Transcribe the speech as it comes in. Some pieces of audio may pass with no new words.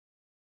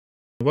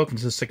Welcome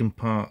to the second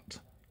part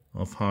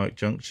of Oak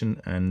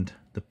Junction and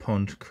the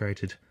pond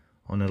created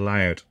on a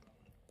layout.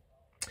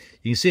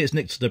 You can see it's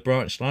next to the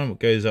branch line, what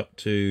goes up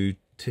to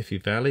Tiffy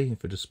Valley.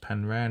 If we just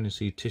pan around, you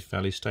see Tiff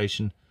Valley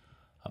Station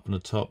up on the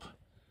top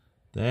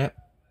there,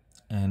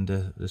 and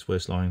this where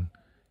this line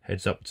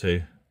heads up to.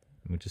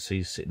 And we just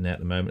see sitting there at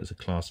the moment as a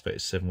Class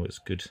 37 with its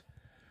good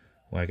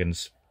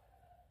wagons.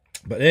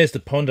 But there's the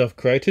pond I've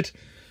created.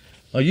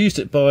 I used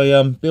it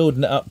by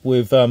building it up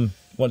with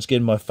once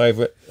again my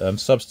favourite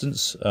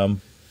substance,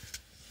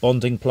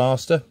 bonding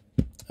plaster,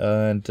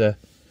 and so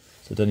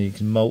then you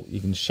can mold, you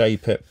can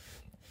shape it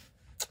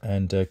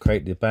and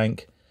create the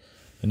bank.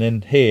 And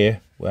then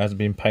here, where it hasn't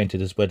been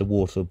painted, is where the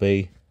water will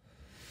be.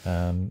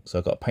 So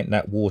I've got to paint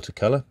that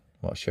watercolour.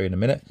 I'll show you in a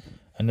minute.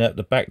 And at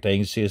the back there, you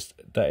can see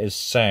that is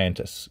sand.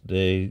 That's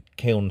the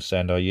kiln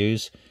sand I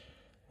use.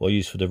 What I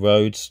use for the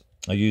roads.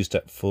 I use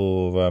that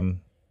for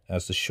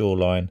as the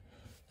shoreline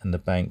and the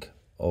bank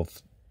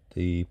of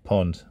the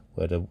pond,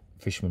 where the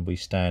fishermen will be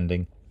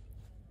standing.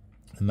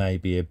 There may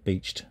be a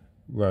beached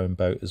rowing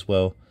boat as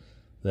well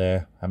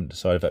there. I haven't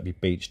decided if that'd be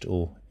beached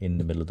or in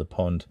the middle of the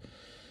pond.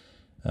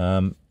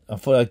 I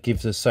thought I'd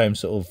give the same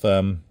sort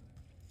of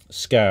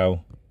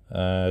scale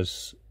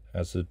as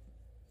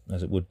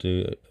it would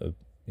do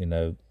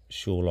a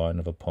shoreline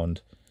of a pond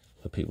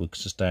for people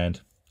to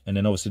stand. And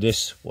then obviously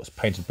this, what's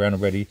painted brown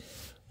already,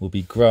 will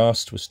be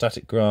grassed with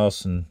static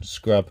grass and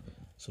scrub,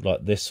 so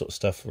like this sort of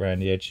stuff around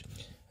the edge.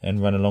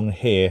 And run along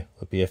here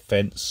would be a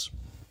fence.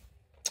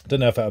 I don't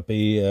know if that would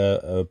be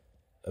a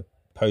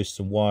post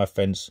and wire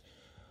fence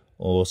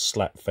or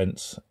slat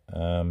fence,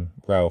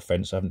 rail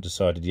fence. I haven't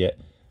decided yet.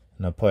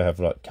 And I'll probably have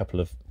like a couple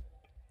of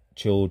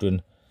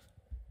children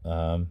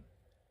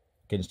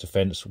against the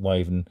fence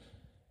waving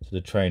to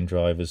the train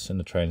drivers and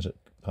the trains that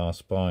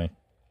pass by.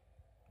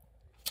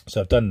 So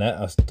I've done that.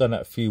 I've done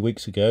that a few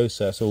weeks ago,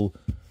 so that's all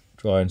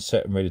dry and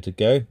set and ready to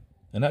go.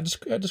 And I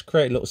just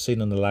create a little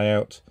scene on the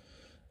layout.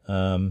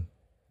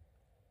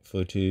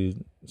 For to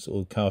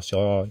sort of cast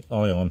your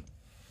eye on.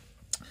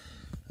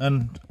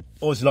 And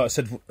obviously, like I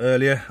said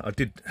earlier, I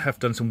did have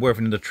done some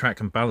weathering in the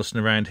track and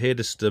ballasting around here.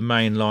 This is the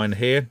main line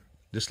here.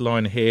 This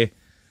line here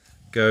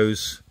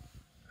goes,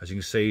 as you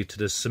can see, to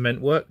the cement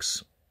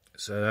works.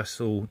 So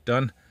that's all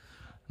done.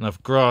 And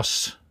I've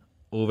grassed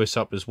all this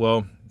up as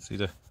well. See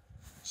the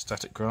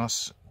static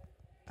grass,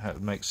 how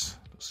it makes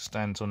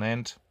stands on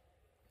end.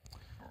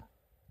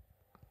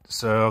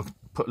 So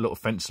I've put a little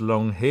fence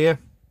along here,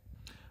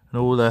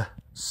 and all the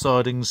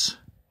sidings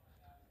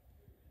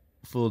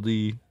for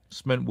the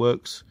cement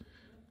works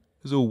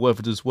is all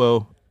weathered as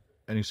well,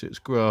 and you see it's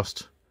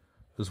grassed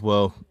as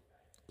well,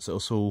 so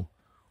it's all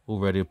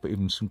ready. I've put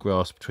even some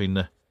grass between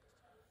the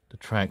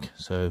track,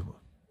 so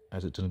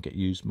as it doesn't get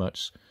used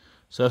much,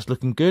 so that's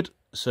looking good.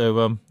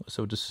 So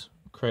we'll just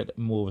create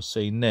more of a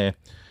scene there.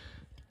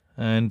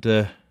 And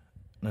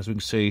as we can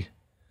see,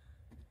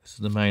 this is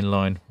the main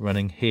line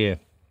running here.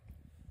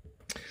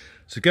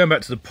 So going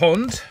back to the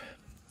pond,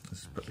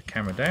 let's put the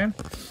camera down.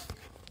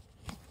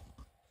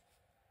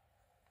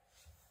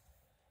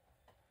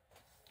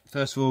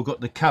 First of all,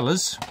 got the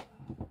colours.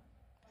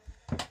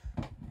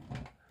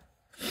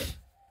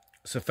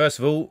 So first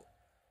of all,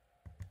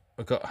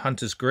 I've got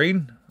Hunter's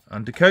Green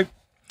undercoat.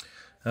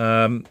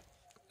 So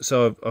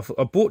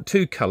I bought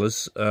two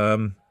colours,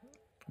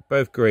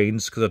 both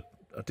greens, because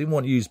I didn't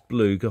want to use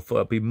blue, because I thought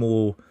it'd be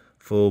more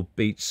for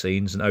beach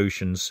scenes and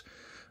oceans.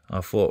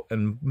 I thought,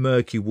 and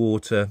murky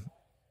water,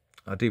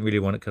 I didn't really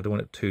want it because I don't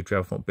want it too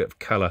drab. I want a bit of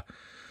colour.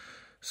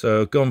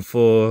 So I've gone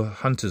for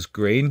Hunter's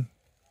Green,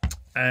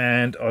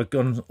 and I've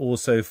gone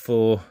also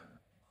for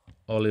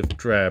Olive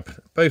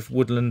Drab. Both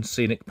woodland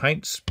scenic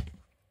paints.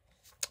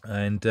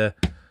 And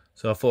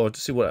so I thought I'd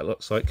see what that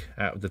looks like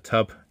out of the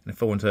tub. And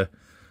if I want a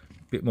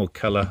bit more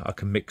colour, I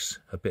can mix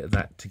a bit of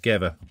that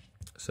together.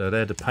 So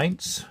they're the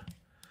paints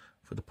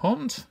for the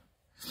pond.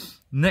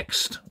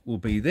 Next will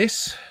be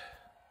this.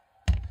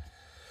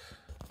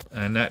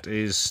 And that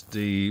is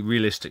the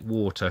realistic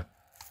water.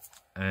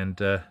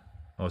 And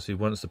obviously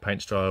once the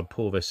paint's dry, I'll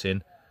pour this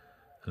in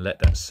and let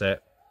that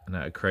set, and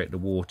that'll create the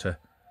water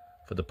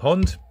for the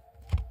pond.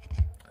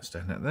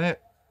 Stand that there.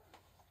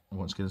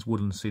 And once again, it's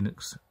woodland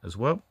scenics as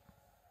well.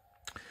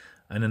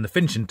 And then the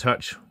finishing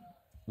touch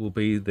will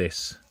be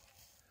this,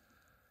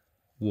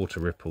 water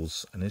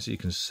ripples. And as you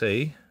can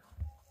see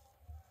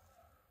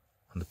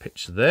on the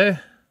picture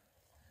there,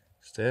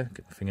 just there,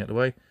 get the thing out of the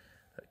way,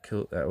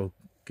 that will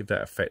give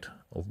that effect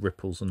of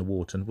ripples on the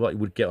water, and what you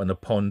would get on a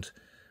pond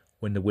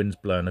when the wind's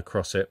blowing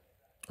across it,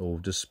 or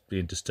just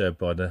being disturbed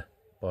by the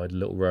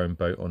little rowing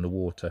boat on the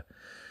water.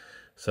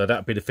 So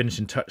that'd be the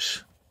finishing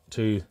touch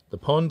to the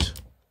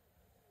pond,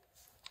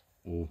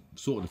 or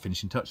sort of the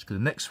finishing touch, because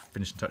the next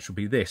finishing touch will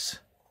be this,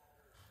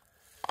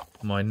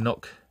 my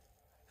knock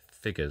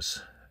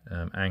figures,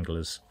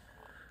 anglers.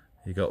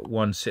 You got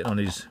one sitting on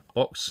his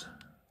box,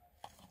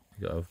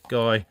 you got a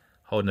guy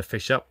holding a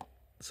fish up.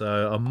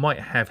 So I might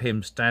have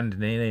him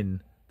standing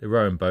in the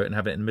rowing boat and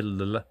have it in the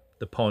middle of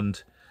the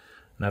pond,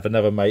 and have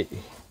another mate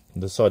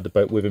on the side of the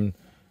boat with him.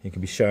 He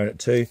can be showing it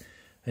too.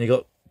 And you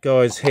got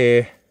guys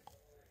here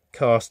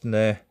casting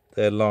their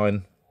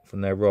line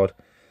from their rod.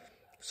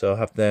 So I'll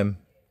have them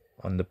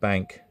on the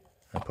bank,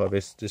 and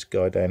probably this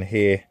guy down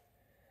here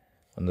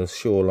on the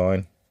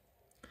shoreline.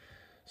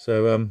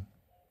 So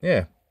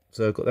yeah,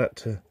 so I've got that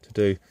to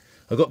do.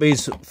 I got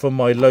these from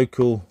my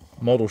local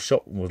model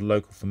shop, was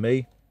local for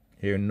me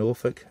here in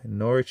Norfolk, in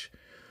Norwich.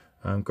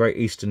 Great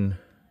Eastern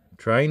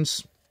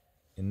Trains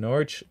in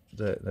Norwich.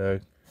 They're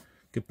a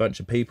good bunch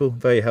of people,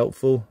 very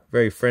helpful,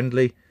 very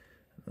friendly,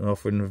 and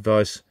offering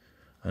advice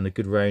and a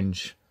good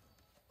range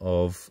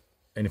of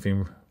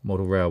anything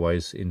model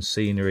railways in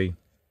scenery,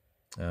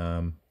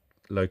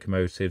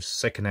 locomotives,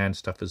 second-hand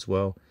stuff as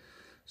well.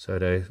 So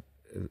they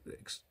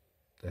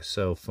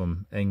sell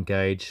from N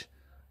gauge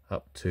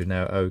up to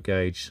now O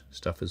gauge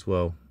stuff as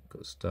well.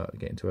 Got to start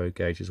getting to O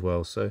gauge as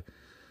well. So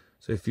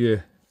if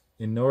you're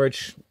in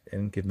Norwich,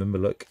 and give them a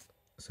look.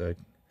 So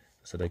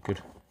they're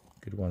good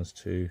ones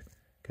to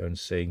go and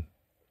see.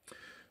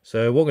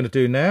 So what I'm going to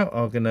do now,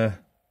 I'm going to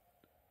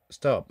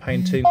start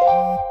painting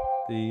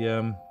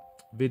the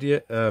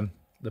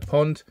the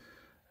pond,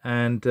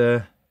 and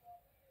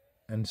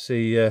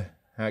see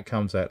how it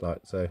comes out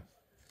like. So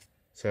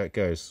see how it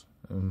goes,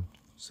 and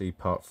see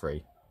part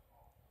 3.